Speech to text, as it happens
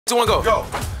2, 1, go. Go.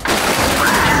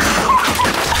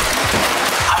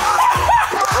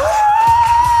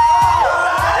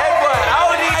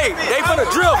 They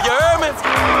finna drift, you heard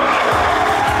me?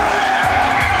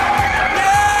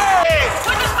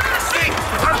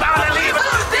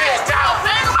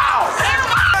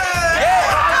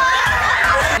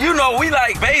 You know, we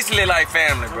like basically like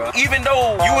family, bro. Even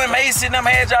though you and Mason them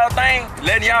had y'all thing,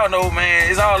 letting y'all know, man,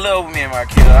 it's all love with me and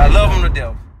Mykel. I love him to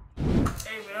death.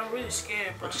 Hey, man, I'm really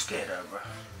scared, bro. What you scared of, bro?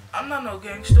 I'm not no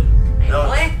gangster. No.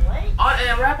 What? Oh,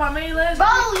 that rap I made last night?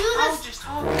 I was just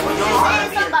talking. You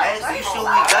see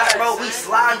what we got, bro? We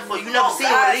sliding for you. Never seen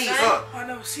one of these, huh? I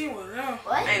never seen one of them.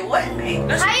 What? Hey, what? Hey,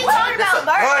 How you talking about,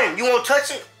 Bert? You won't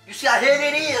touch it? You see how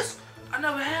heavy it is? I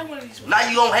never had one of these. Now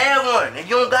you don't have one. If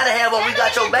you don't gotta have one, we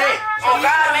got your back. oh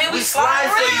God, man, we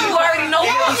sliding for you. You already know.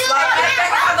 Yeah, we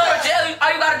sliding. I go to jail. All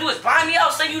you gotta do is find me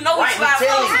out, so you know we Right, we slide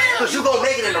tell for you, cause you gon'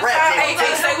 make it in the rap Hey, game.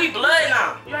 they say we blood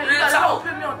now. You Real gotta talk.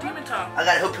 put me on demon time. I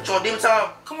gotta help put you on demon time.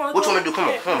 Come on, What you wanna do?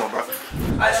 Come on, bro.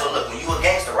 Alright, so look, when you a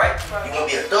gangster, right? You wanna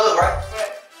be a thug, right?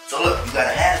 So look, you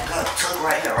gotta have a gun tucked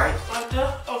right here, right? Right there?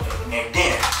 Okay. And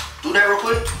then, do that real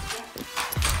quick.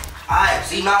 Alright,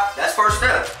 see now, that's first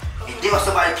step. And then when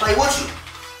somebody play with you,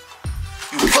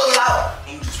 you pull it out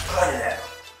and you just point it at them.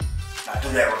 Now do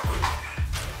that real quick.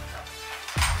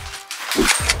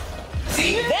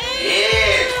 See?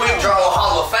 Yeah, quick draw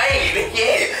Hall of Fame.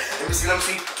 Yeah. Let me see.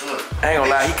 Look. I ain't gonna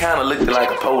lie, he kinda looked like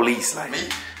a police. Like Me?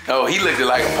 Oh, he looked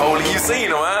like a police. You seen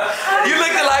him, huh? You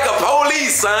looked like a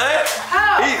police, son.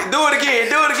 Do it again,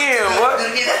 boy.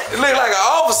 It looked like an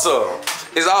officer.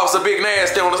 It's Officer Big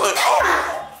Nasty on the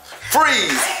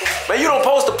freeze. Man, you don't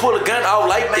supposed to pull a gun out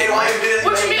like that.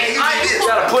 What you mean? You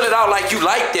gotta pull it out like you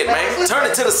like that, man. Turn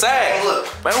it to the side.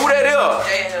 Man, who that is?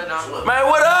 Man,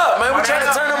 what up? Man, we trying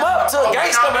to turn him up to a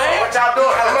gangster, man. What y'all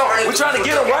doing? We trying to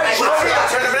get him right.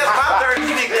 Turn him up. My 30.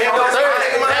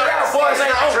 Boys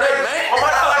ain't on that, man.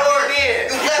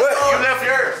 You left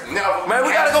yours. No. Man,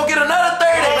 we gotta go get another 30,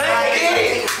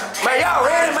 man. Man, y'all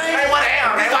ready, man? Hey, what the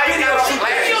hell, man? Why you got on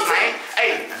glasses, man?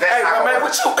 Hey, Hey, man,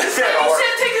 what you? You said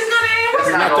take his gun in.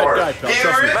 You're not that guy, pal.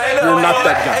 Trust me. Man, You're not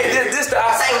that guy. Hey, this the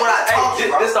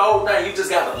this the whole thing. You just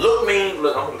gotta look mean.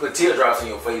 Look, I'm gonna put teardrops in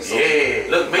your face. So Yeah.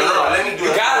 Look mean. Let me do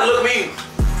You it. gotta look mean.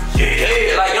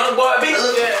 Yeah, like young boy B.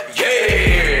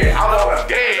 Yeah.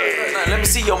 Now, let me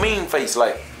see your mean face,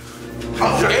 like.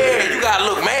 Yeah, you gotta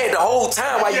look mad the whole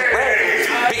time while you rapping.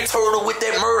 Big turtle with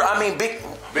that murder. I mean, big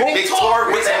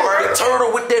Tory with that murder. Big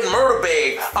turtle with that murder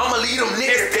bag. I'ma leave them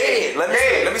niggas dead.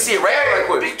 Let me see it rap right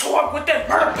quick. Big Tory with that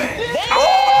murder bag.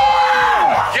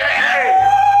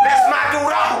 Let's not do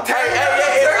that.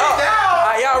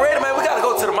 Hey, y'all ready, man? We gotta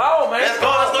go to the mall, man. Let's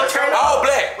go turn up. All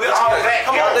black. We're all black.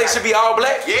 Come on, they should be all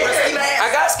black. Yeah. I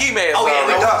got ski masks. Oh, yeah,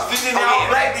 we on. got. We did all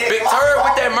black. Big turd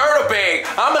with that murder bag.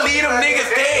 I'ma leave them niggas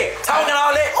dead. Talking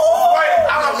all that. Ooh.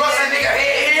 I'm gonna bust a nigga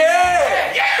head.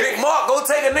 Yeah. Big Mark, go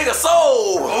take a nigga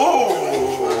soul.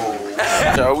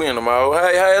 Ooh. Y'all, we in the mall.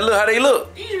 Hey, look how they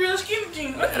look. These real skinny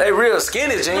jeans. They real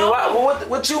skinny, Gene.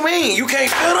 What you mean? You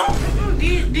can't fit them?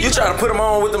 You trying to put them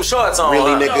on with them shorts on?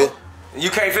 Really, huh? nigga? You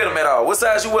can't fit them at all. What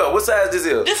size you wear? What size this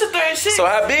is? This is 36. So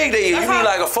how big they is? You need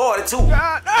like a 42.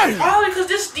 Probably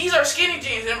because these are skinny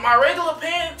jeans and my regular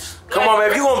pants. Come on, man.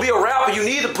 If you gonna be a rapper, you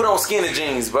need to put on skinny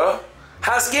jeans, bro.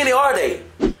 How skinny are they?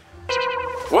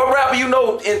 What rapper you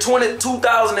know in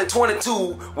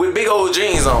 2022 with big old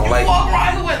jeans on? Like, Walk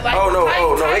around with like oh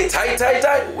no, they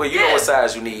tight. Well, you know what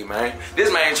size you need, man.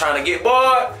 This man trying to get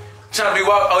bored, trying to be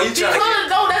walk. Oh, you trying to get?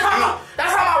 No,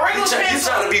 that's how my regular pants. You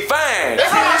trying to be fine.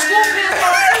 That's how my school pants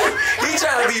are. He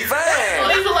trying to be So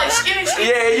fine. these are like skinny.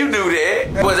 Yeah, you knew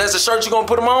that. What, that's the shirt you gonna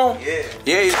put him on? Yeah.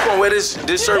 Yeah, he's gonna wear this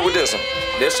shirt with this one.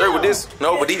 This shirt with this?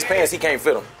 No, but these pants he can't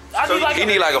fit them. He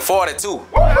need like a 42.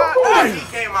 He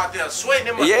came out there sweating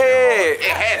him.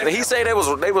 Yeah. And he say they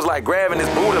was like grabbing his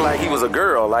booty like he was a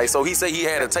girl. Like, so he said he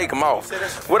had to take him off.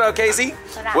 What up, Casey?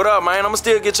 What up, man? I'ma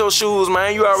still get your shoes,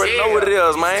 man. You already know what it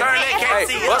is, man. Hey,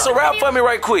 bust a rap for me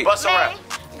right quick. Bust a rap.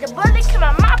 The bullet come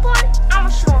on my body, I'ma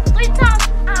shoot him 3 times,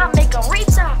 I'll make him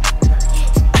retire.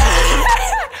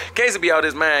 Casey be out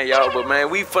his mind, y'all, but man,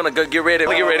 we finna go get ready.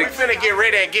 We finna get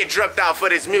ready and get drugged out for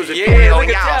this music. Yeah, look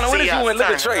at Tyler. What if you went look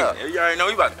at Trey? You already know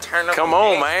you about to turn up. Come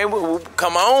on, man.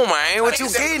 Come on, man. What you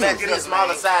getting? Get a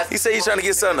smaller size. He said he's trying to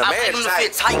get something to I think match. you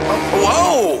fit tight, bro.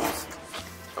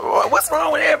 Whoa. What's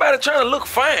wrong with everybody trying to look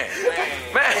fine?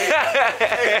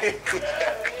 Man.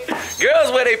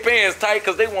 Girls wear their pants tight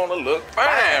because they want to look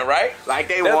fine, right? Like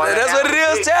they want. That's what it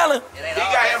is, Talon. He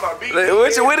got him a beat.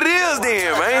 What it is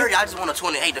then, man? I just want a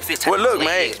 28 to fit tight. Well, look,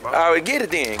 man. All right, get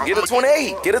it then. Get a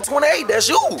 28. Get a 28. That's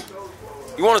you.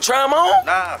 You want to try them on?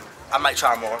 Nah. I might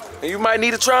try more. You might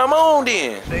need to try them on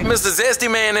then. Mr. Zesty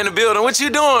Man in the building. What you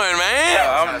doing, man?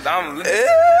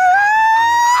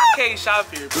 I can't shop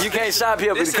here. You can't shop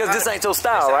here because this ain't your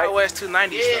style, right? West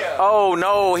 290 stuff. Oh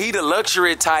no, he the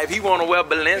luxury type. He wanna wear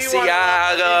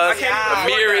Balenciagas, a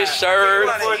mirror shirt.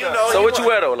 So what you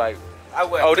wear though? Like,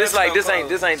 oh, this ain't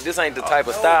the type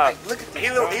of style. He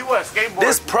was skateboarding.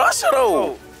 This Prussia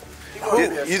though.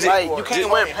 You can't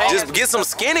wear pants. Just get some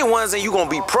skinny ones and you gonna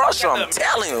be Prussia. I'm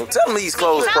telling you. Tell them these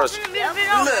clothes Prussia.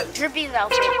 Look, Drippy's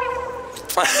outfit.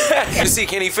 You see,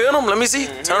 can he feel them? Let me see.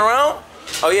 Turn around.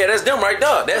 Oh yeah, that's them right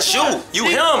there. That's you. You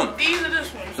him. These are this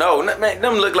one. No, man,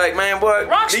 them look like, man, boy,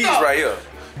 these right here.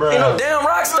 Ain't no damn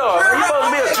rock star, man. You supposed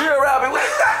to be a drill rapper.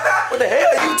 What the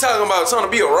hell are you talking about? Trying to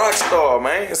be a rock star,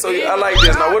 man. So I like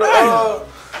this. Now, what?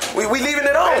 We leaving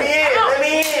it on. Let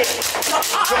me in.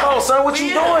 Come on, son. What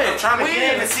you doing? Trying to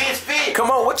get in and see his feet.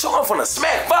 Come on. What you want from the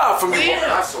smack fire from you?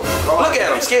 Look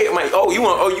at him, scared, man. Oh, you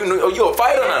want? Oh, you a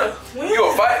fighter now? You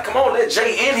a fighter? Come on, let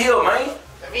Jay in here, man.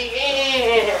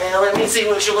 Let me see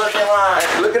what you looking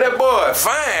like. Look at that boy.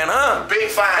 Fine, huh? Big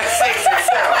fine, sexy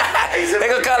stuff. They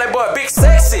gonna call that boy Big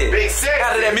Sexy. Big sexy.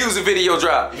 How did that music video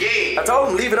drop? Yeah. I told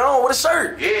him leave it on with a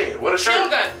shirt. Yeah, what a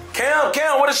shirt. Cam,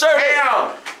 with a shirt.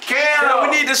 Cam,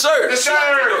 we need the shirt. The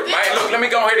shirt. Man, look, let me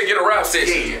go ahead and get a rap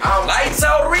session. Yeah. Lights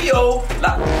out Rio.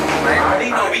 Man, I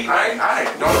need no beat, man.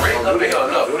 Don't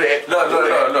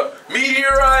look.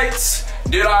 Meteorites.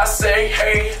 Did I say,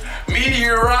 hey?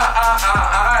 Meteorites.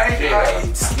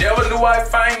 Never knew I'd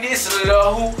find this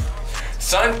low.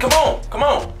 Son, come on.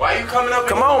 Why you coming up?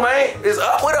 Come on, man. It's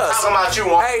up with us. Talking about you,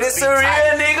 huh? Hey, this a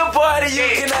real nigga party. You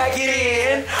cannot get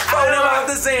in. Phone them out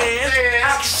the Zen.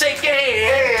 I can shake your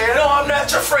hand. No, I'm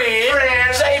not your friend.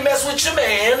 Jay mess with your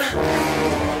man.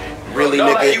 Really, No,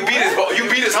 nigga? like you beat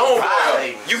his homeboy up.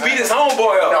 You beat his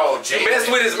homeboy up. No, you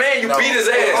messed with his man. You beat his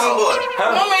ass. Homeboy.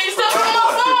 Come on, man, you still on my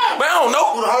phone. Man, I don't know.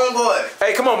 Who the homeboy?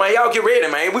 Hey, come on, man. Y'all get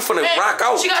ready, man. We finna rock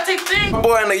out. She gotta take the thing.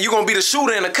 Boy, and you gonna be the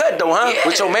shooter in the cut though, huh? Yeah.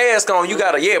 With your mask on, you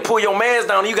gotta pull your mask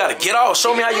down. You gotta get off.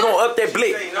 Show me how you gonna up that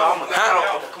blick.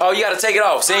 Huh? Oh, you gotta take it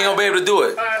off. So you ain't gonna be able to do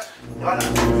it.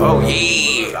 Oh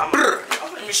yeah.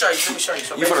 Let me show you.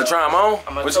 You finna try them on?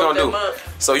 What you gonna do?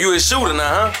 So you a shooter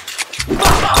now, huh?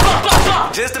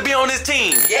 Just to be on this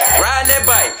team. Yeah. Riding that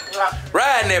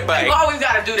bike. You always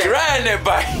gotta do that. Riding that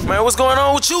bike. Man, what's going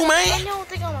on with you, man? They don't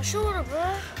think I'm a shooter, bro.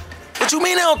 What you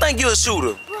mean they don't think you a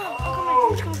shooter?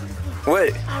 Bro, come here.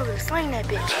 What? I would slang that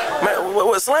bitch. Man,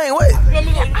 what slang? What?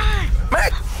 Ah,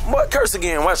 Mac, what curse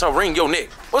again? Watch I'll ring your neck.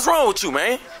 What's wrong with you,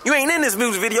 man? You ain't in this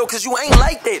music video because you ain't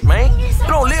like that, man. You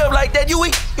don't live like that.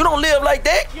 You don't live like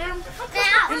that. Let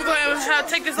me go ahead and try to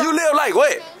take this off. You live like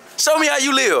what? Show me how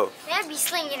you live. That'd be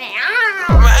slinging it.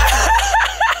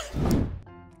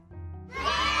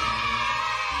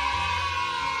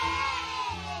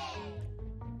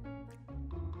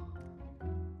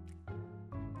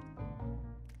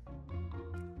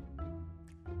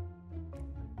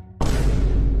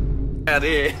 Out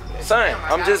here. Son,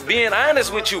 I'm just being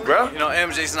honest with you, bro. You know,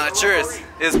 MJ's not yours.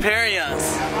 It's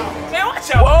Perion's. Man, watch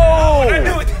Whoa! out. What I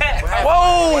do with that?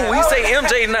 Whoa! He say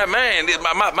MJ not mine.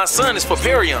 My son is for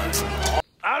Perion.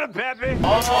 Out of Pepe.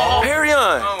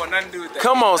 Perion. Oh, nothing to do with that.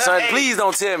 Come on, son. Please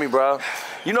don't tell me, bro.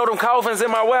 You know them coffins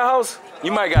in my warehouse?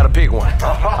 You might gotta pick one.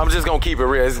 I'm just gonna keep it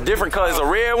real. It's different colors: a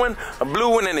red one, a blue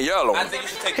one, and a yellow one. I think you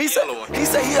should take the yellow one. He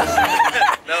said he.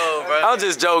 No, bro. I'm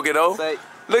just joking, though.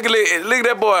 Look at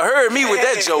that boy. Heard me with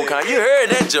that joke, huh? You heard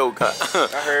that joke, huh?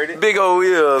 I heard it. Big old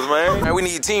wheels, man. We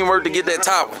need teamwork to get that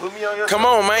top one. Come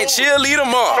on, man. Cheerlead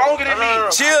them up. Stronger than me.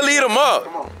 Cheerlead them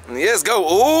up. Let's go.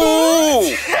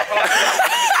 Ooh.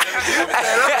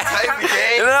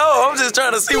 No, I'm just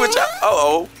trying to see what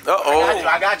y'all.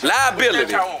 I got you.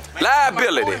 Liability.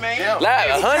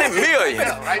 100 million.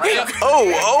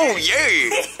 Oh, yeah.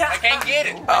 I can't get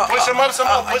it. Push him up some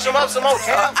more. Push him up some more.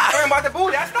 Turn about the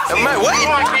booty. Man, what?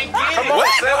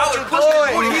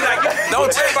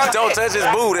 Don't touch his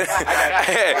booty.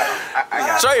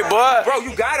 Straight, boy. Bro,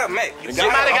 you gotta make.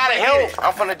 Somebody gotta help.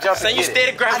 I'm finna jump. Say you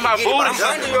steady grabbing my booty.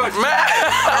 Man.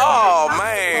 Oh,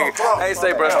 man. Hey,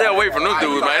 say, bro, stay away from them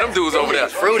dudes, man. Them dudes over there.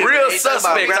 Real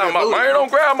suspect talking about, man,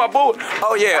 don't grab my booty.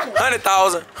 Oh, yeah.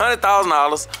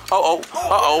 $100,000.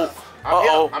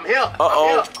 I'm here.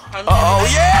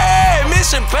 Yeah,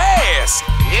 mission pass.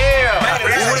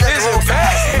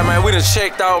 Man, we done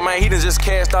checked out, man. He done just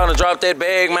cashed out and dropped that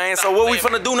bag, man. So what we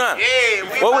finna do now?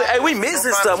 Hey, we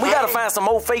missing something. We gotta find some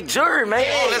more fake jewelry, man,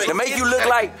 to make you look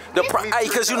like the. Hey,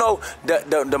 cause you know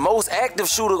the most active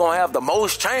shooter gonna have the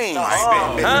most chains.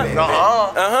 Hey, Wait, not all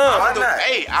of them. I'm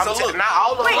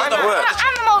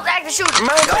the most active shooter.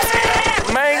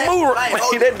 Man, move.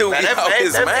 That dude,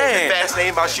 his man.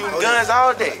 Fascinating about shooting guns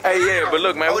all day. Hey, yeah, but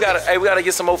look, man, we gotta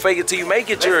get some more fake it till you make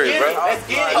it jewelry, bro.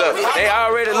 Look, they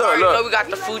already look. We got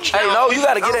the food. Hey, no, you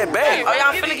gotta get that back. Oh,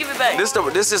 y'all finna give it back.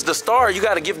 This is the star. You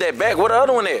gotta give that back. What the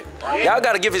other one at? Y'all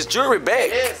gotta give his jewelry back.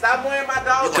 Yeah, stop wearing my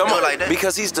dog. Come on,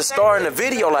 because he's the star in the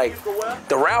video. Like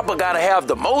the rapper gotta have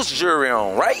the most jewelry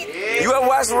on, right? You ever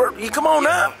watch? Come on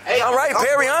now. All right,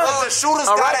 Perry, The shooters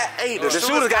gotta. The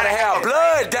shooters gotta have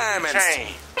blood diamonds.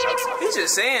 He's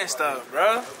just saying stuff,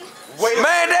 bro.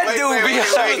 Man, that dude be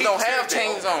Shooters don't have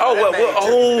chains on. Oh, well,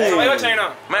 What chain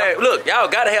on? man, look, y'all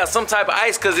gotta have some type of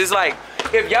ice, cause it's like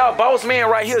if y'all boss man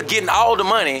right here getting all the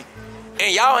money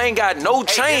and y'all ain't got no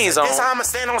chains on. This how I'ma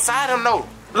stand on side of them though.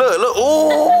 Look,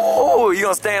 ooh, you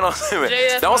gonna stand on him.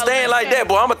 Don't stand like that,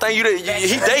 boy. I'ma think he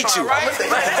date you.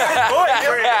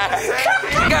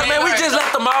 God, man, we just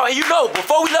left the mall, and you know,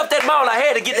 before we left that mall, I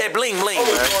had to get that bling bling,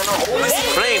 man.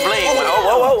 Bling bling.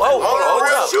 Hold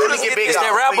up. It's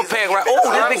that rapper pack, right?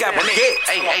 Oh, this nigga got baguettes.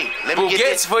 Hey, let me get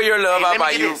Baguettes for your love. How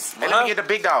about you? Let me get the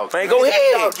big dog. Man, go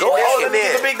ahead.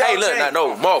 Hey, look,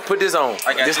 no, Mark, put this on.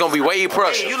 This gonna be way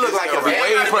pressure. You look like a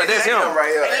way pressure. That's him.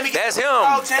 That's him.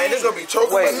 Hey, this gonna be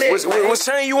choking. Wait, what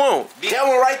chain you want? That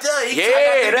one right there.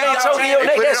 Yeah, that ain't choking your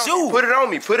neck. That's you. Put it on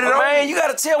me. Put it on me. Man, you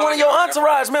gotta tell one of your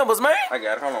entourage members, man. I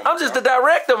got it. Hold on. I'm just the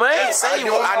director, man.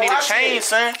 I need a chain,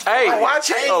 son. Hey. Watch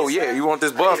chain. Oh yeah, you want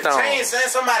this bust down? Chain, son.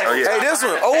 Somebody. Hey, this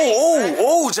one.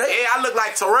 Oh, Jay. Yeah, I look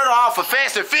like Toretto off of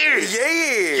Fast and Furious.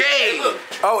 Yeah.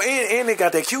 Oh, and they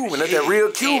got that Cuban. That's that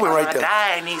real Cuban right there.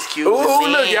 I die in these Cubans. Oh,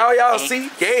 look, y'all see?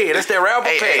 Yeah, that's that rapper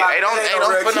pack. Hey, don't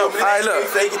put no. Alright, look.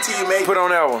 Fake it till you make it. Put on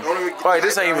that one. Alright,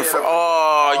 this ain't even for.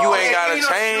 Oh, you ain't got a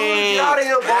chain.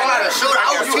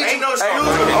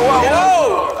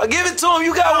 Whoa! Give it to him.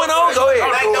 You got one on. Go ahead.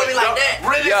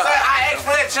 Really, son? I asked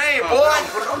for that chain, boy.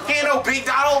 Can't no big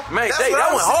dog. Man,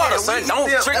 that one harder, son. Don't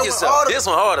trick yourself. This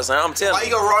one harder, son. I'm telling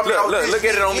you. Look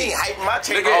at it on me.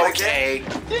 Look at it.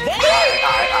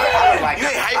 You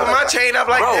ain't hyping my chain up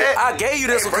like that. Bro, I gave you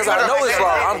this one because I know it's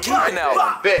wrong. I'm keeping that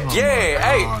one. Yeah,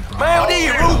 hey, man,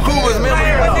 these Root Coolers, man.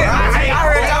 I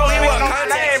heard y'all my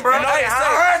name, bro. I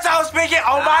heard y'all speaking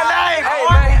on my name. Hey,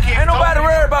 man, ain't nobody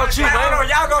worried about you, man.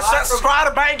 Y'all gonna subscribe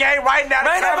to Bang Gang right now.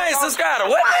 Man, that man subscribe to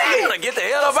what? You gonna get the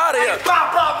hell up out of here.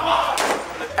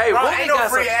 Hey, Rooney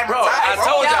got some, bro, I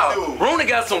told y'all, Rooney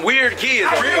got some weird kids.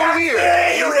 Real weird.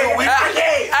 Hey,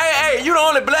 you the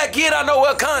only black kid I know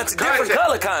what contact, different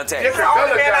color contact. Different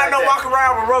color man, I know walk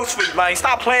around with roast feet, man.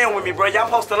 Stop playing with me, bro. Y'all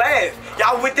supposed to laugh.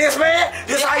 Y'all with this, man?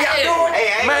 This how y'all doing?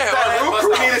 Hey, man,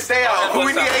 we need to stay on.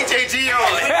 We need HAG on.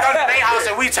 They house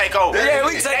and we take over. Yeah,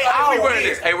 we take over. We run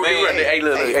this. Hey, we run this. Hey,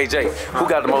 look, hey, Jay, who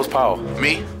got the most power?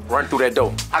 Me. Run through that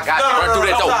door. I got Run through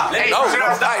that door. No,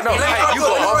 you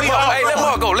go. Hey, let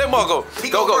Mark go.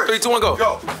 Go. 3, 2, 1, go.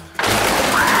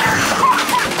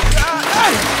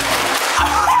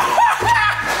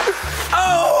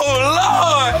 Oh,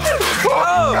 Lord.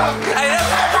 Oh. Hey,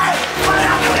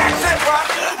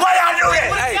 why y'all do that?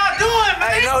 Hey, y'all doing, man?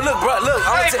 Hey, no, look, bro. Look,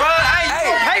 I'm gonna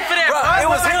Pay for that, bro. It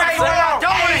was him, son.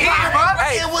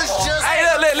 Hey, it was just. Hey,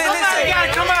 look, listen. You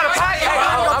gotta come out of pocket.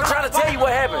 I'm trying to tell you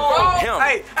what happened. Him.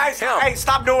 Hey,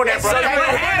 stop doing that, bro. What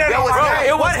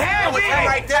happened?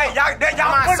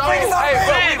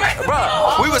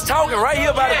 Bro, we was talking right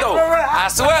here by the door. I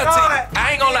swear to you,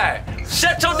 I ain't gonna lie.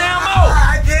 Shut your damn mouth.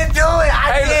 I didn't do it.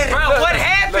 I did it. Bro, what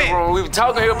happened? Look, bro, we were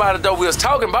talking here by the door. We was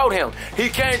talking about him. He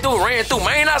came through, ran through.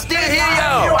 Man, I still hear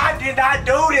y'all. I did not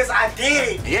do this. I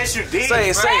did. Yes, you did. Say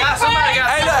it. Hey,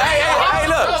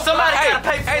 look. Somebody gotta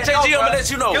pay for that. HAG, I'm gonna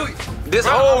let you know. This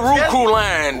whole Root Crew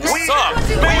line sucks.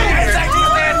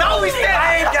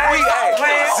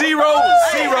 Zero.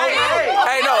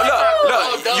 Hey, no, look.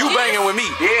 You banging with me.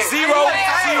 0, 0, 0.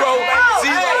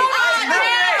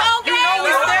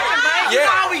 Yeah.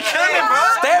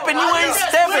 Stepping, you ain't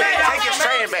stepping. Take his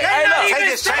train back. Hey, look. Take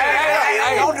his train back.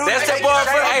 Hey, that's that boy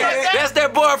from. Hey, that's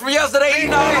that boy from yesterday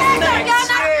eating all these snacks.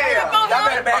 Y'all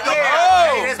better back up.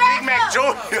 Hey, this Big Mac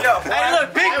Jr. Hey,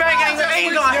 look, Big Bang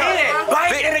ain't gonna hit it.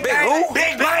 Big who?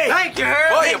 Big Bang. Thank you,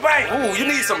 heard? Boy, ooh, you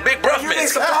need some big breath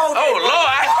mints. Oh,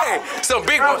 Lord. Hey, some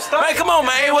big breath. Man, come on,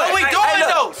 man. What we doing,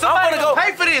 though? Somebody go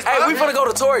pay for this, Hey, bro. we finna go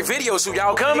to Tory video shoot.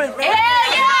 Y'all coming? Hell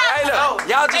yeah! Hey, look.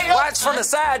 Y'all just watch from the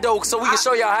side, though, so we can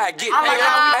show y'all how it get. Hey, we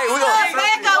gonna... We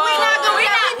not gonna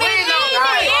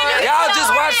Y'all just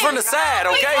watch sad,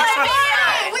 okay?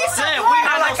 We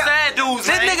not no sad dudes,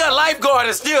 This man. nigga a lifeguard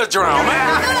and still drown,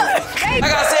 man.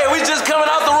 Like I said, we just coming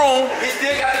out the room.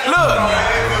 Look,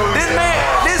 this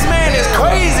man is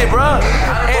crazy, bro.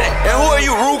 And who are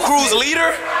you, Rue Crew's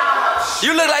leader?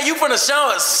 You look like you finna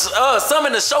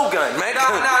summon the Shogun, man. No,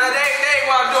 they ain't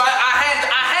what I do.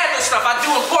 I handle stuff. I do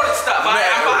important stuff. I'm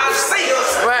behind the scenes.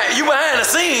 Right, you behind the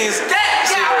scenes. Yeah,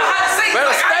 I'm behind the scenes.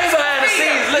 Better stay behind the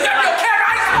scenes. Look at your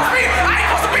camera. I ain't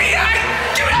supposed to be here.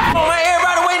 Give me that. Come on, man,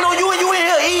 everybody waiting on you and you in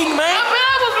here eating, man.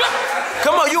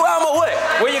 Come on, you Alma what?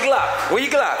 Where you Glock? Where you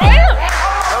Glock?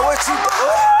 Now what you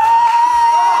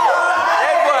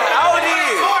Hey boy, how old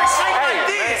is? Hey,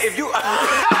 man, if you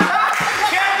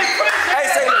Hey,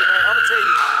 say look, man, I'ma tell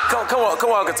you.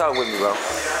 Come on and talk with me, bro.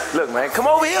 Look, man, come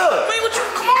over here.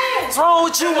 Come on. What's wrong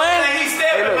with you, man?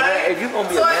 Hey, look, man, if you gonna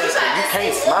be a gangster, you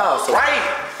can't smile. So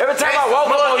every time I walk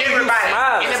up on you, you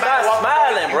smile. Stop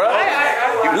smiling, bro.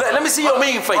 Let me see your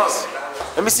mean face.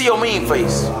 Let me see your mean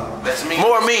face. That's mean.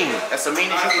 More mean. That's the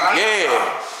meanest you can get.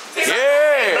 Yeah.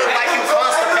 Yeah. Look like you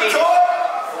constipated.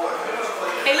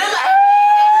 Hey, look like.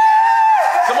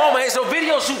 Come on, man. It's your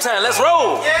video shoot time. Let's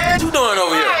roll. What you doing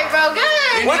over here? Alright, bro,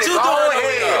 good. What you doing over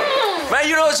here? Man,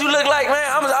 you know what you look like, man?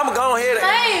 I'm going ahead.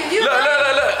 Look.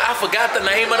 I forgot the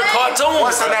name of the cartoon.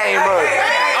 What's the name of it?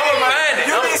 I'm gonna find it.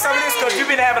 You need some of this because you've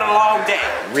been having a long day.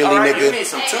 Really, Alright, nigga? You need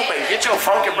some toothpaste. Get your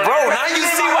funky Bro, now you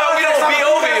see why we don't be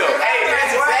over here. Hey,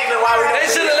 that's exactly why we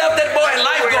They should have left that boy in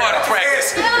lifeguard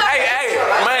practice. Hey,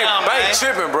 man, Bank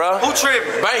tripping, bro. Who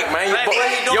tripping? Bank, man.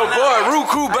 Your boy, Rue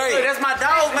Crew Bank. That's my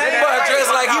dog, man. That boy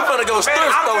dressed like he finna go thrift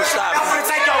store shopping. I'm gonna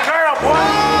take your girl, boy.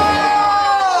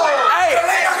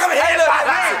 Hey, look,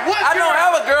 I don't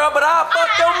have a girl, but I'll fuck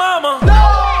your mama.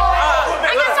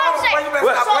 I got something to say.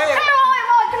 What? So, come here.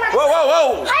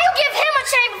 Whoa. How you give him a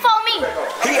chain before me?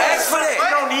 He asked for that.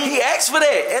 He asked for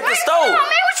that at the store. Man,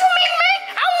 what you mean, man?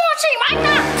 I want a chain right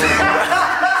now.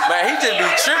 Man, he just be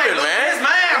tripping, man.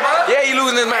 Yeah, he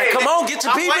losing his mind. Come on, get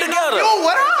your people together.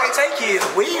 What up? They take kids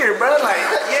weird, bro. Like,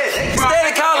 yeah.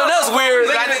 Steady calling us weird.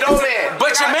 Look at the dope man.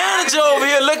 But your manager over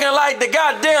here looking like the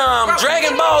goddamn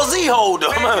Dragon Ball Z holder.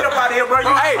 Get up out of here, bro.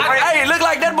 Hey, look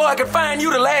like that boy can find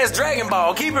you the last Dragon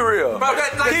Ball. Keep it real.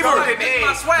 Keep it real.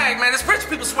 My swag, man. It's rich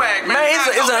people swag, man. Man,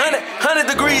 it's 100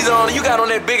 degrees on it. You got on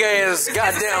that big ass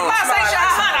goddamn.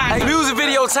 Hey, music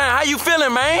video time. How you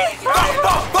feeling, man?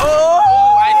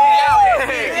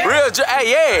 Real, hey,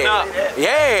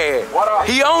 yeah.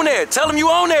 He on there. Tell him you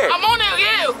on there. I'm on there,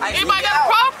 yeah. Anybody got a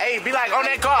problem? Hey, be like on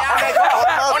that car.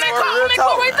 On that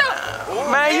car right there.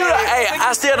 Man, hey,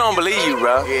 I still don't believe you,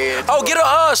 bro. Oh, get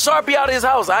a Sharpie out of his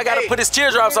house. I gotta put his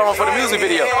teardrops on for the music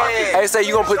video. Hey, say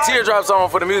you gonna put teardrops on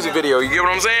for the music video. You get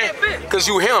what I'm saying? Cause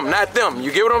you him, not them.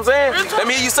 You get what I'm saying? Let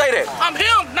me hear you say that. I'm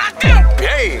him, not them.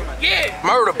 Yeah.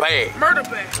 Murder bag. Murder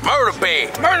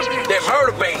bag. That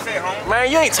murder bag.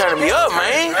 Man, you ain't turning me up,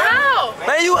 man. How?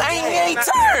 Man, you ain't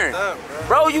turned.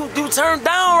 Bro, you turned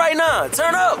down right now.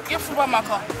 Turn up. Get from my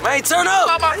car. Man, turn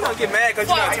up. Get mad because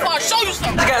you I'll show you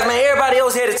something. Guys, man, everybody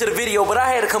else headed to the video, but I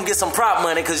had to come get some prop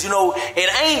money because, you know, it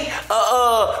ain't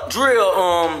a drill,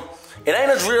 it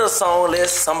ain't a drill song,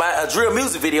 a drill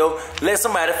music video, let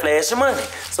somebody flash your money.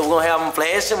 So we're gonna have them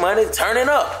flash your money, turn it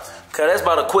up. Cause that's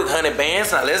about a quick 100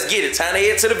 bands. Now let's get it. Time to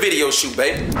head to the video shoot,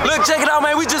 baby. Look, check it out,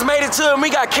 man. We just made it to him. We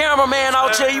got cameraman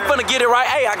out here. You finna get it right.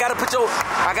 Hey, I gotta put your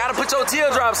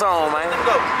teardrops on, man.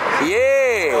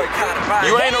 Yeah.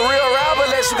 You ain't a real rapper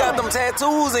unless you got them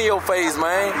tattoos in your face,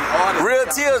 man. Real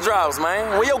teardrops,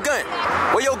 man. Where your gun?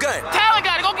 Talent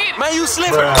got it. Go get it. Man, you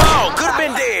slipping. Oh, could've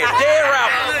been dead. Dead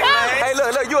rapper. Hey,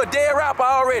 look, you a dead rapper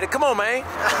already. Come on, man.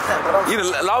 You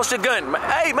done lost your gun.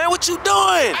 Hey, man, what you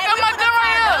doing? I got my gun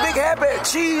right here. Big happy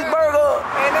cheeseburger.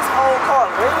 Man, this whole car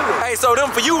really. Hey, so them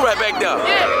for you right back there.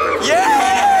 Yeah.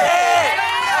 Hey,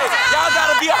 y'all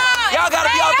gotta be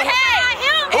out the.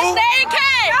 Who? Hey,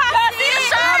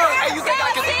 you think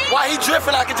I can? While he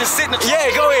drifting, I can just sit in the truck.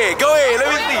 Yeah, go ahead. Let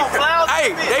me see.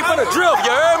 Hey, they finna drift.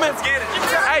 You heard me?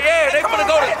 Hey, yeah, they finna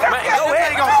go to. Man, go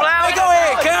ahead. Hey, go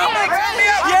ahead, Cam.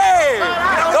 Yeah.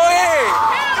 Go ahead.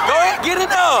 Get in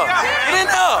there.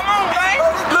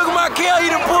 Look at Mykel. He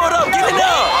done pulled up. Get in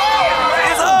there.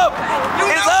 It's up.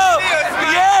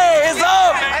 Yeah, it's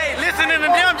up. Hey, listening to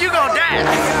them, you gonna die.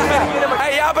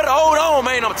 Hey, y'all better hold on,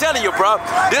 man. I'm telling you, bro.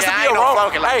 This will be a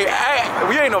wrong. Hey,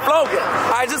 we ain't no flunky.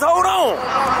 All right, just hold on.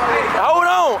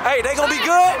 Hey, they gonna be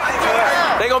good?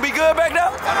 They gonna be good back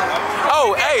there?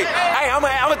 Oh, hey, I'm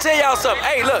gonna tell y'all something.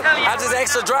 Hey, look, I just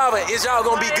asked the driver, is y'all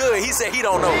gonna be good? He said he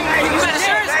don't know.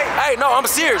 Hey, no, I'm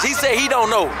serious. He said he don't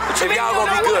know if y'all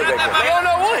gonna be good back there. I don't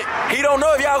know what. He don't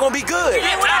know if y'all gonna be good.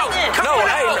 Get out. No,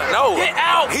 hey, no. Get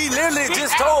out. He literally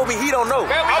just told me he don't know.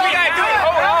 All we gotta do is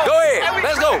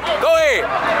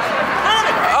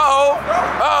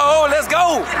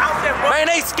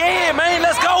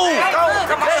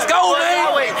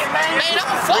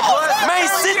Man,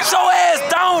 sit your ass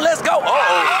down. Let's go.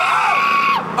 Uh-oh.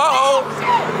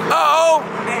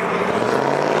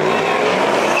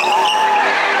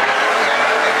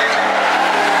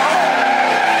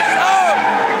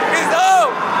 It's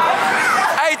up.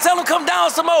 Hey, tell him come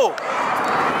down some more.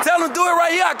 Tell him do it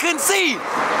right here. I couldn't see.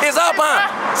 It's up,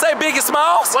 huh? Say Big and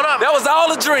Smalls. What up? That was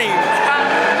all a dream.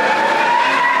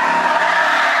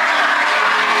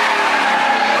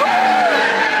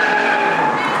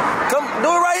 Come,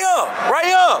 do it right here. Right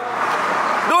here.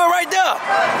 Do it right there.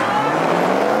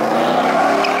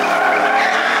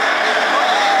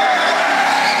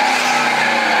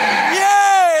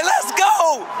 Yeah, let's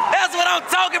go. That's what I'm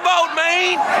talking about,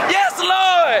 man. Yes,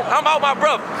 Lord. I'm out my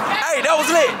brother. Hey, that was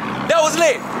lit. That was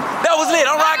lit. That was lit.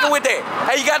 I'm rocking with that.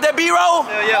 Hey, you got that B-roll?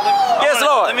 Yeah. Yes,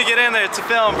 Lord. Let me get in there to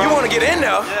film, bro. You want to get in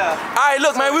there? Yeah. All right,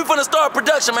 look, man, we finna start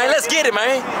production, man. Let's get it,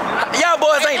 man. Y'all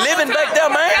boys ain't living back there,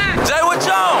 man. Jay, what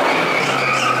y'all?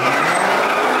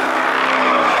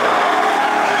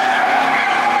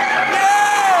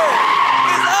 Yeah!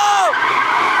 It's up!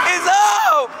 It's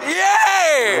up!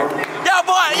 Yeah!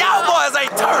 Y'all boys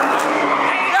ain't turned.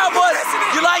 Y'all boys,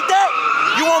 you like that?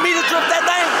 You want me to drip that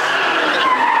thing?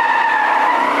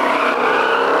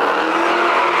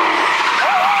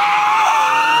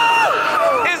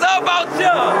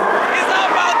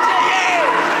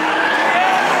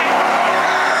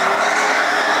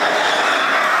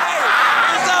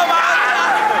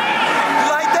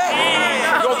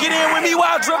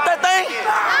 Drip that thing?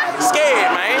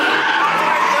 Scared, man.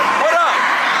 What up?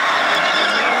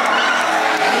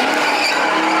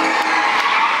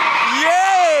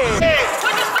 Yeah!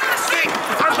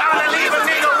 I'm about to leave a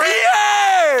nigga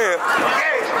red. Yeah!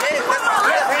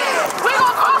 We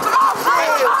gonna call some more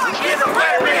friends. Get the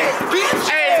red. Bitch.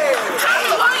 Hey,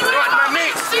 You want my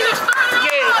mix? see this thing?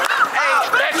 Yeah. Hey,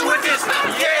 that's with this.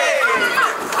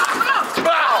 Yeah.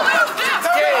 Bow.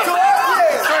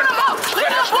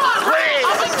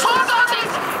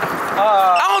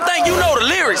 I don't think you know the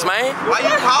lyrics, man. Why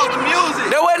you pause the music?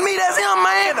 That wasn't me, that's him,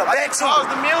 man. Pause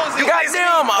the music.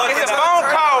 Goddamn. It's a phone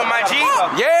call, my G.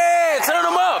 Yeah, turn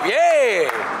them up,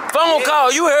 yeah. Phone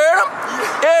call, you heard him?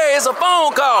 Yeah, it's a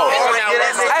phone call.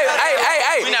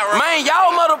 Hey, man,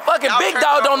 y'all motherfucking big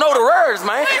dog don't know the words,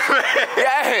 man.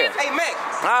 Yeah. Hey, Mac,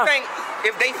 you think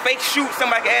if they fake shoot,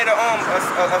 somebody can add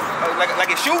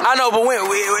like a shoot? I know, but when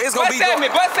it's gonna be. Bust at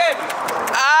me.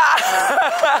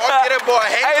 That boy,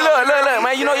 Hey, look,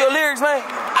 man, you know your lyrics, man?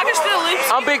 I can still lip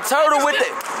sync. I'm Big Turtle with it.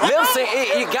 Lip sync,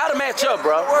 you gotta match up,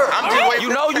 bro. I'm just waiting.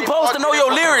 You know you supposed to know your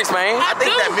lyrics, man. I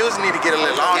think that music need to get a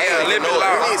little longer. Yeah, a little bit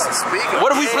longer. We need some speakers. What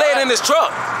if we play it in this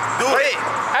truck? Do it.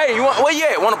 Hey, you want, where you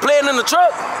at? Want to play it in the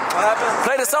truck?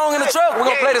 Play the song in the truck? We're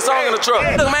gonna play the song in the truck.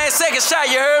 Look, man, second shot,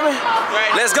 you heard me?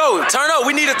 Let's go. Turn up.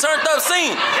 We need a turned up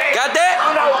scene. Got that?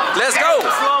 Let's go.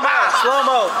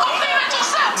 Slow-mo.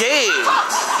 Yeah.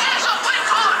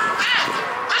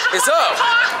 It's up.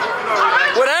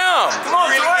 What down?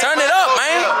 Turn it up,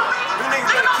 man.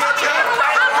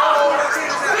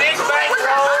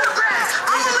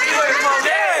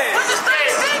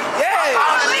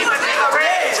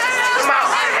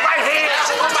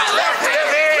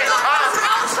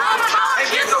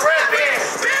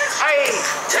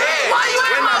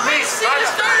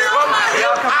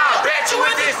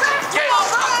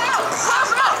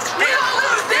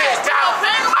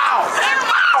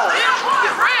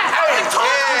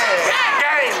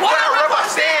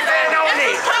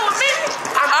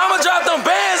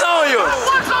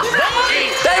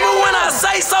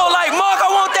 So like Mark, I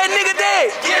want that nigga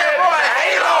dead. Yeah, boy,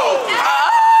 Halo.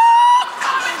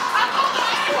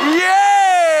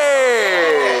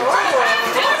 Yeah.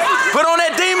 Put on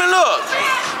that demon look.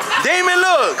 Demon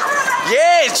look.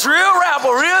 Yeah, drill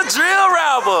rapper, real drill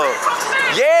rapper.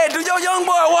 Yeah, do your young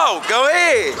boy walk. Go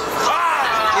ahead.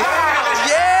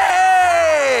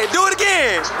 Yeah. Do it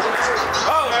again.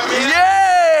 Yeah.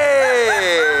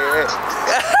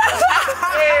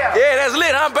 Yeah, that's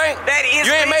lit, huh, Bank?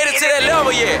 You ain't made it to that level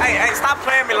yet. Hey, stop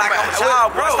playing me like I'm a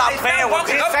child, bro. Stop playing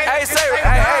with me. Hey, say,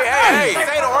 hey.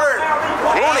 Say the word.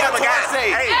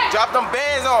 Hey, drop them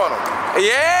bands on them.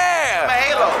 Yeah.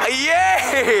 Halo.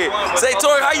 Yeah. Say,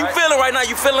 Tory, how you feeling right now?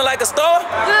 You feeling like a star?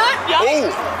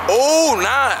 Good. Ooh,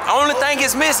 nah. Only thing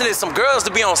it's missing is some girls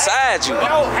to be on side you.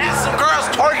 Yo, had some girls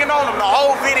twerking on them the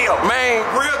whole video. Man.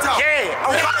 Real talk. Yeah.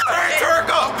 Turn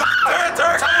up.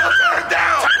 Turn it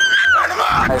down.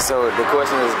 Hey, so the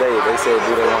question is, they said,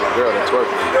 do they want a girl to twerk?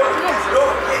 You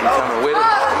coming with it?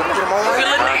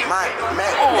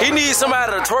 He needs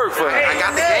somebody to twerk for him. I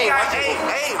got the game. Hey,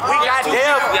 we got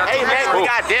Dev. Hey, man, we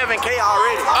got Dev and K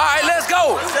already. All right, let's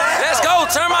go. Let's go.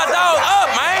 Turn my dog up,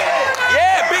 man.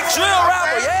 Yeah. Yeah, big drill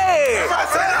rapper. Yeah.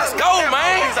 Let's go,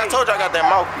 man. I told you I got that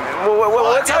mouthpiece.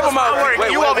 What type of mouthpiece?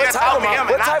 Wait, What type of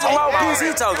mouthpiece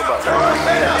he talking about?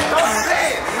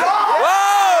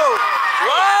 Whoa!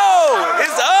 Whoa!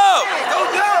 It's up!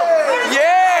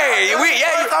 Yeah!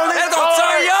 That's gonna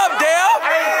turn you up, Dale!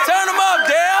 Turn them up,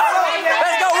 Dale!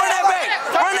 Let's go, run that back!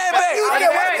 Run that back!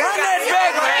 Run that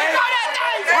back, man!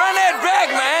 Run that back,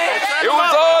 man! It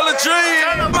was all a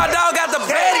dream! My dog got the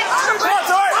Betty!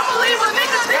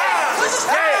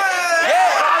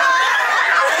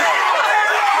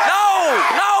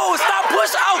 No! Stop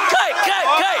pushing! Oh, cut,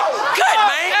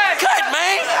 man! Cut,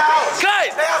 man! Cut!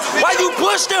 Why you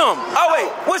pushed him? Oh, wait,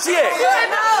 what's she at?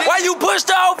 Why you pushed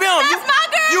her off him?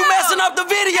 You messing up the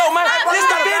video, man. This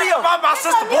the video. My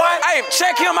sister, boy. Hey,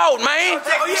 check him out, man.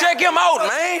 Check him out,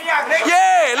 man.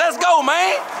 Yeah, let's go,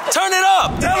 man. Turn it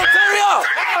up. Tell him, turn it up.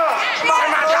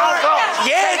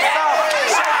 Yeah.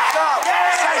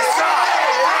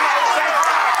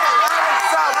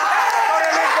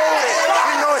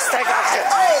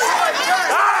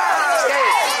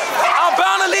 I'm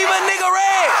bound to leave a nigga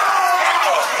red.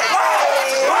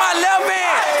 With my left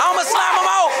hand, I'ma slam him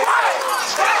out.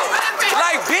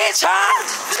 Like, bitch, huh?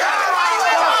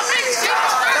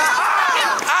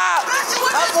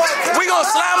 We gonna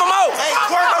slam him out. Hey,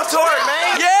 twerk on Tory,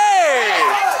 man. Yeah.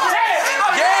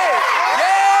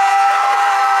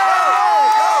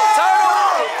 Turn him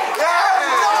on.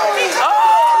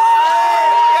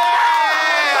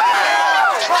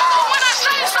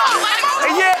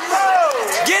 Yeah.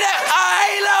 Get that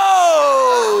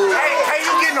halo. Hey,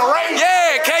 you getting a raise?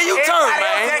 Yeah, can you turn,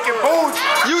 man?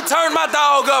 You turn my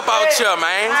dog up out here,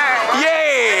 man.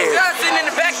 Yeah. Y'all sitting in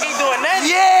the back, ain't doing nothing.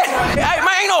 Yeah. Hey,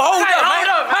 man, ain't no hold up, man.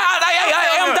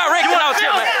 I'm directing out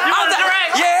here, man.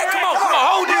 Yeah, come on,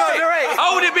 hold it.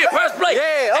 Hold it, be first place.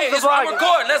 Yeah, hey, it's I'm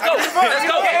recording. Let's go. That's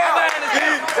what I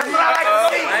like to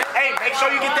see. Hey, make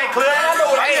sure you get that clip.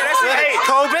 Hey,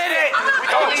 go with it.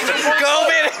 Go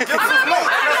with it.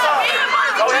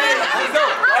 Go ahead.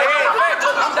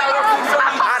 I'm directing you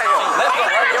out of here.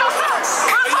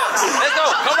 Let's go.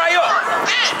 Come right here.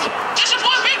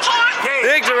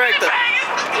 Big director.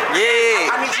 Yeah.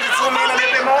 I need you to zoom in a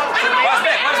little bit more. Watch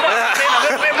back. A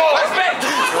little bit more.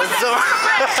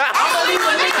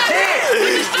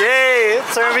 Yeah,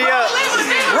 turn me up.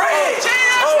 Red.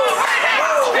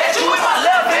 That's you with my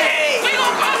left hand.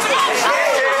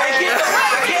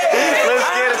 Let's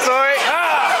get it, Tory.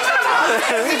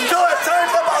 Turn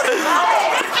them out.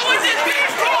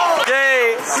 Yeah.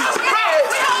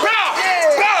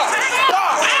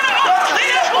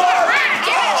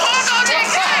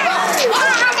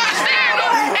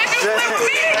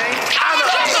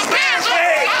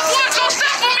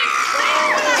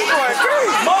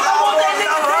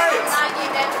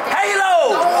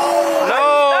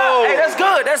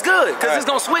 That's good, cause it's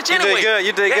gonna switch anyway.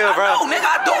 You did good, bro. I know, nigga,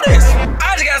 I do this.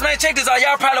 Alright, you guys, man, check this out.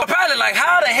 Y'all probably like,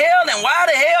 how the hell and why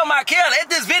the hell Mykel at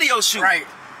this video shoot? Right.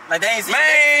 Like they ain't seen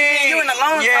Man, you in a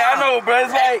long time. yeah, I know, bro.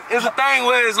 It's like, it's a thing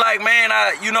where it's like, man,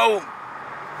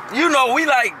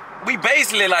 we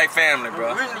basically like family,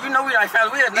 bro. You know we like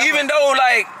family. Even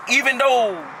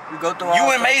though we go through you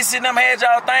and Macy them had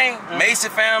y'all thing, Macy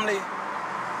family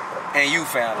and you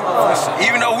family.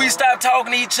 Even though we stopped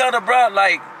talking to each other, bro,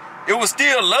 like, it was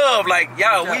still love, like,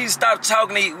 y'all, we stopped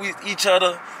talking to each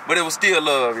other, but it was still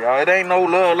love, y'all. It ain't no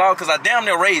love lost, because I damn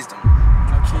near raised them.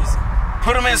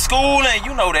 Put them in school, and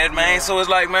you know that, man. So it's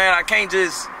like, man, I can't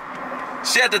just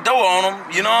shut the door on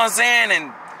them, you know what I'm saying,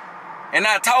 and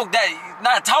not talk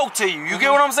to you. You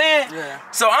get what I'm saying? Yeah.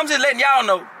 So I'm just letting y'all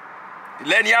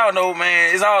know,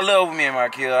 man, it's all love with me and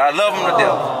Mykel. I love him to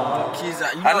death.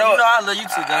 You know I love you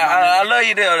too, though. I love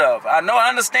you to death. I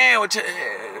understand what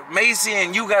Macy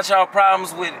and you got y'all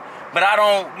problems with it, but I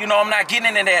don't, I'm not getting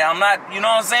into that. I'm not, you know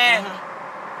what I'm saying?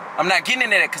 I'm not getting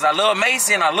into that because I love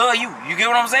Macy and I love you. You get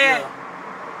what I'm saying? Yeah.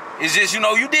 It's just,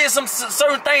 you did some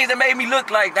certain things that made me look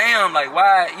like, damn, like,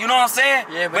 why, you know what I'm saying?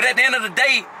 Yeah, but at the end of the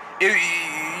day,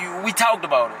 we talked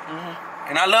about it.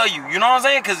 And I love you, you know what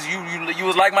I'm saying? Because you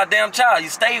was like my damn child. You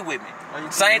stayed with me.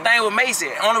 Same thing with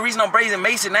Macy. Only reason I'm bringing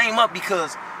Macy's name up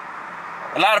because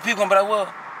a lot of people gonna be like,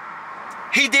 well,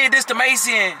 he did this to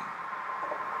Macy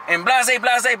and blase,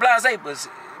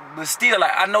 but still,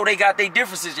 like, I know they got their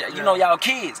differences. You know, y'all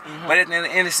kids. But at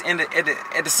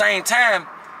the same time,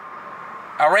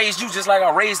 I raised you just like I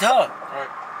raised her. Right.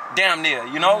 Damn near,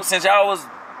 since y'all was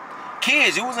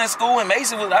kids. You was in school and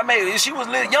Macy she was a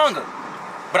little younger.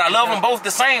 But I love them both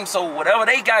the same, so whatever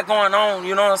they got going on,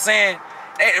 you know what I'm saying?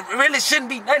 It really shouldn't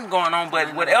be nothing going on,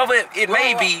 but whatever it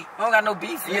may be, I don't got no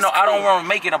beef. I don't want to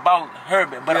make it about her,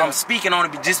 but I'm speaking on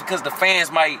it just because the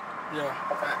fans might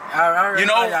Yeah. You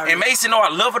know, and Macy know I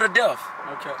love her to death.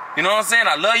 Okay. You know what I'm saying?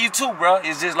 I love you too, bro.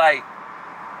 It's just like,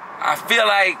 I feel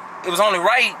like it was only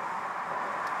right.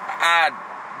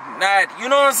 You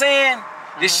know what I'm saying?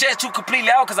 This shut you completely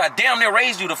out because I damn near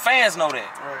raised you. The fans know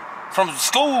that. Right. From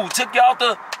school, took you out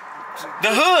the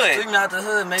hood. Took me out the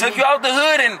hood, man. Took you out the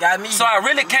hood and got me. So I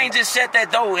really can't just shut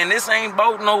that door. And this ain't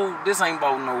about no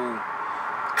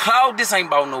clout. This ain't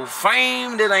about no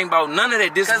fame. This ain't about none of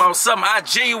that. This is about something I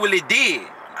genuinely did.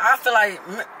 I feel like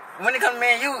when it comes to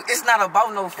me and you, it's not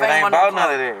about no fame. It ain't or about no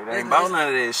none of that. It ain't about none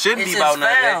of that. It shouldn't be about none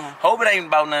of that. Hope it ain't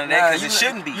about none of that because it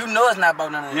shouldn't be. You know it's not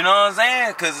about none of that. You know what I'm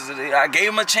saying? Because I gave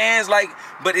him a chance,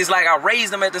 but it's like I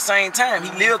raised him at the same time.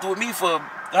 He lived with me for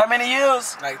how many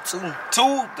years? Like 2.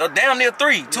 2, damn near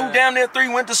 3. 2, damn near 3,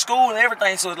 went to school and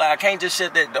everything. So it's like I can't just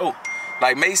shut that door.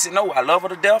 Like Macy, no, I love her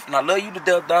to death and I love you to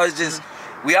death, dog. It's just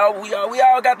we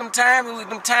all got them time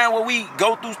where we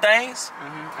go through things.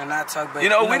 And I talk about I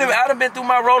done been through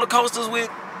my roller coasters with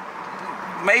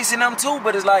Macy and them too,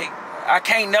 but it's like I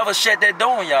can't never shut that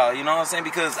door on y'all, you know what I'm saying?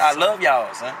 Because I love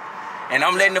y'all, son. And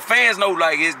I'm letting the fans know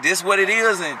like is this what it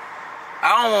is, and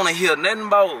I don't want to hear nothing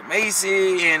about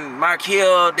Macy and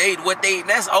Mykel.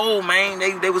 That's old, man.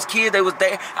 They was kids, they was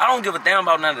there. I don't give a damn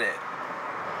about none of that.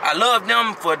 I love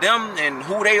them for them and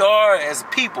who they are as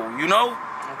people, you know?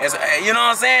 As you know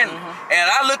what I'm saying? And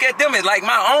I look at them as like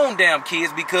my own damn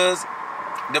kids because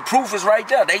the proof is right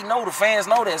there. They know, the fans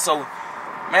know that. So,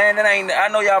 man, that ain't. I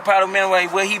know y'all probably been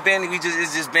where he been.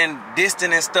 It's just been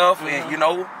distant and stuff. And you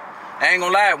know, I ain't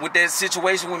gonna lie. With that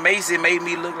situation with Macy, it made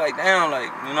me look like damn,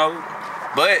 like you know.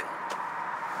 But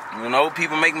you know,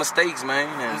 people make mistakes, man,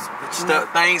 and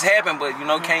things happen. But you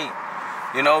know, I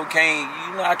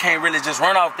can't really just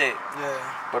run off that. Yeah.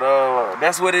 But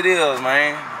that's what it is,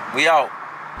 man. We out.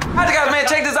 Alright guys, man,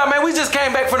 check this out, man. We just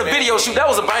came back from the video shoot. That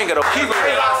was a banger though. Keep it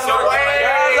real.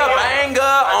 There's a banger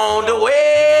on the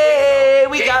way.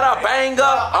 We got a banger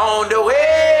on the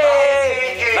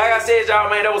way. Like I said, y'all,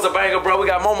 man, that was a banger, bro. We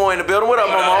got Momo in the building. What up,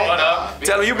 Momo? What up?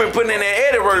 Tell him you been putting in that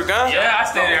edit work, huh? Yeah, I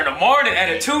stayed there in the morning,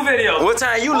 edited 2 videos. What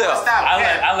time you left?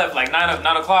 I left like 9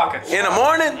 o'clock. In the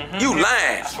morning? You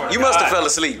lying. You must have fell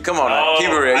asleep. Come on now. Keep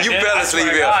it real. You fell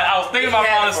asleep here. I was thinking about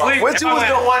falling asleep. What you was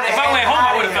doing? If I went home,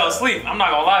 I would have fell asleep. I'm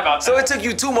not gonna lie about that. So it took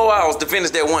you 2 more hours to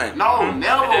finish that one? No,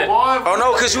 never, boy. Oh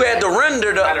no, because you had to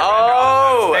render the.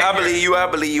 Oh, I believe you. I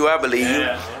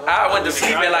went to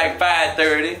sleep at like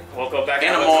 5:30. Woke up back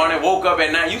in the morning. Woke up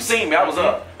at 9. You seen me? I was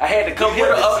up. I had to come here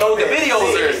to upload the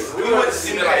videos early. We went to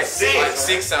sleep at like 6. Like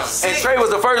 6 something. And Trey was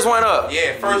the first one up.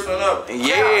 Yeah, first one up.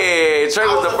 Yeah, Trey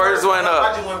was the first one I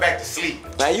up. just went back to sleep.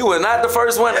 Now you were not the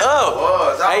first one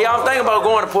up. Hey, y'all thinking about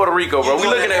going to Puerto Rico, bro? We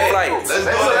looking at flights. Let's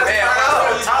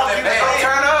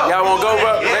turn up. Y'all want to go,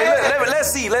 bro?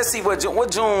 Let's see what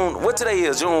June. What today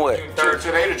is? June what? 3rd.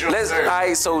 Today to June 3rd. All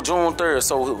right, so June 3rd.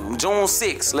 So June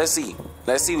 6th. Let's see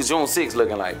what June 6th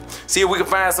looking like. See if we can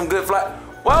find some good flight.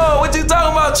 Whoa, what you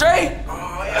talking about, Trey? We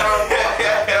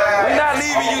not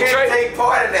leaving you, Trey. Take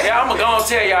part in that. Yeah, I'm gonna go and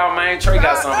tell y'all, man. Trey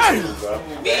got something to do, bro.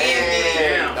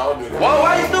 Damn. Don't do that. Whoa,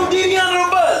 why you threw Didi under the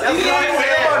bus? Oh,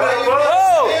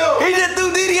 he just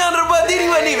threw Didi under the bus. Didi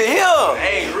wasn't even here.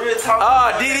 Hey, real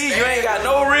talk. Didi, you ain't got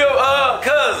no real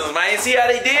cousins, man. See how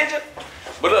they did you?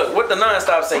 But look, what the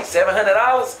nonstop say? $700.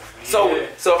 So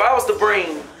if I was to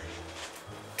bring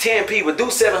 10 people, do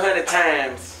 700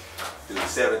 times. Do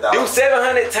 $7. Do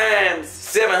 700 times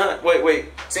 700. Wait.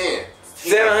 10.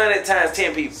 700 times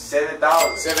 10 people.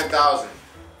 7,000. 7,000.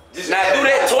 Now do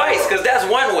that twice, cause that's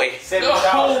one way.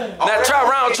 7,000. Now try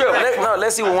round trip.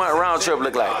 Let's see what one round trip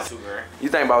look like. You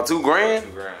think about $2 grand?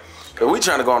 Cause we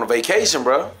trying to go on a vacation,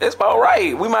 bro. It's about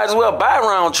right. We might as well buy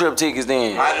round trip tickets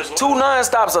then. 2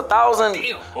 nonstops,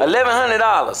 $1,000,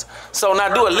 $1,100. So now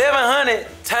do 1,100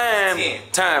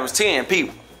 times 10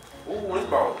 people. Ooh, this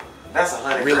bro. That's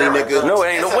 100. Really, nigga? No,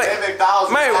 it ain't no way.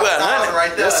 11,000. Man, what, 100?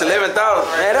 Right there. That's 11,000.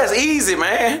 Man, that's easy,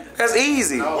 man. That's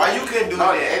easy. Why you couldn't do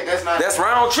that? That's not. That's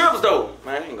round trips though.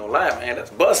 Man, I ain't gonna lie, man.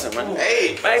 That's busting, man.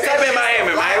 Hey, man, tap in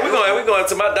Miami, man. We going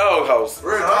to my dog house.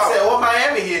 Real talk. I said, what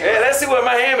Miami here? Yeah, let's see what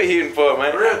Miami hitting for,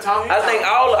 man. Real talk. I think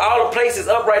all the places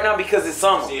up right now because it's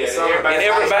summer. Yeah, and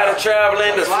everybody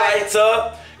traveling, the flights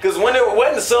up. Cause when it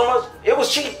wasn't the summer, it was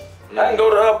cheap. I can go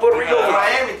to Puerto Rico.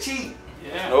 Miami cheap.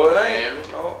 Yeah. No, it ain't.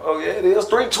 Oh yeah, it is.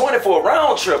 $320 for a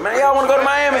round trip, man. Y'all want to go to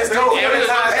Miami? Let's go. Let's do it.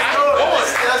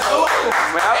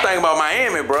 Man, I'm thinking about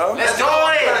Miami, bro. Let's do it. All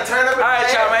right,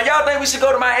 y'all, man. Y'all think we should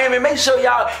go to Miami? Make sure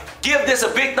y'all give this a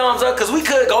big thumbs up, cause we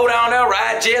could go down there,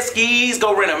 ride jet skis,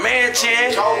 go rent a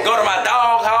mansion, go to my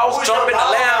dog house, jump in the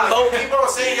Lambo. Keep on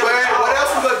singing. What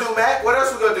else we gonna do, Mac? What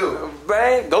else we gonna do?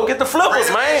 Man, go get the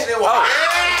flippers, man. Oh.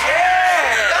 Yeah.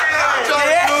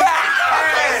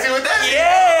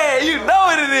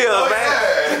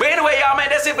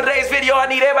 it for today's video. I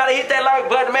need everybody to hit that like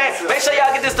button, man. Make sure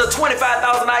y'all get this to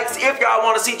 25,000 likes if y'all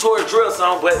want to see Tory drill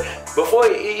song. But before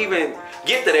you even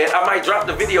get to that, I might drop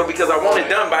the video because I want it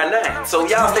done by 9. So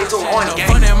y'all stay tuned on the game.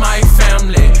 FunnyMike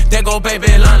family, there go baby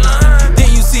Lana.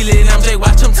 Then you see Lil MJ,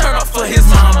 watch him turn up for his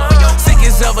mama. Sick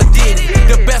as ever did it,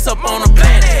 the best up on the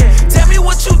planet. Tell me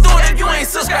what you doing if you ain't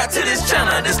subscribed to this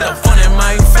channel. This the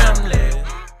FunnyMike family.